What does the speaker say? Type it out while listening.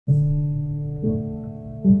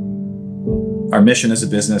Our mission as a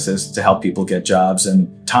business is to help people get jobs,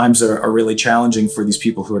 and times are really challenging for these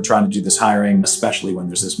people who are trying to do this hiring, especially when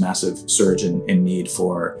there's this massive surge in need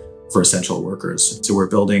for essential workers. So we're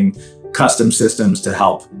building custom systems to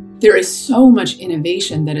help. There is so much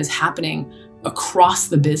innovation that is happening across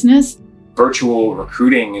the business. Virtual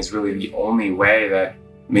recruiting is really the only way that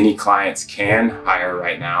many clients can hire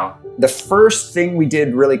right now. The first thing we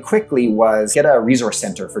did really quickly was get a resource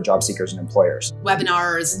center for job seekers and employers.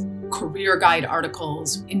 Webinars, career guide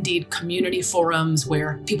articles, Indeed community forums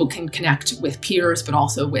where people can connect with peers, but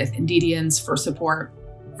also with Indeedians for support.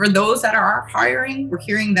 For those that are hiring, we're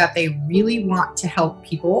hearing that they really want to help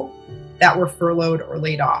people that were furloughed or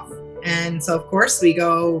laid off. And so, of course, we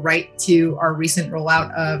go right to our recent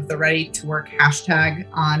rollout of the Ready to Work hashtag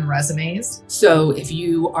on resumes. So if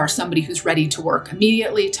you are somebody who's ready to work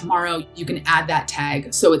immediately tomorrow, you can add that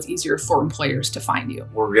tag so it's easier for employers to find you.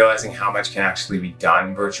 We're realizing how much can actually be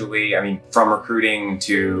done virtually. I mean, from recruiting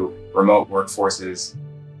to remote workforces.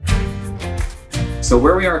 So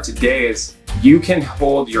where we are today is you can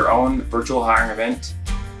hold your own virtual hiring event,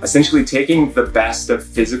 essentially taking the best of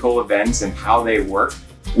physical events and how they work.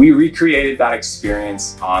 We recreated that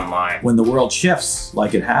experience online. When the world shifts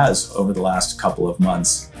like it has over the last couple of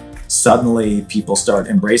months, suddenly people start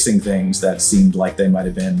embracing things that seemed like they might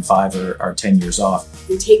have been 5 or 10 years off.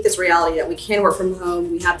 We take this reality that we can work from home,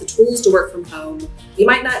 we have the tools to work from home. You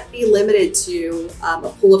might not be limited to a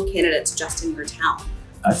pool of candidates just in your town.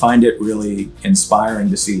 I find it really inspiring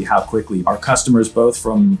to see how quickly our customers, both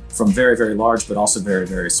from very, very large, but also very,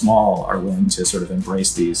 very small, are willing to sort of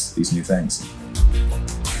embrace these new things.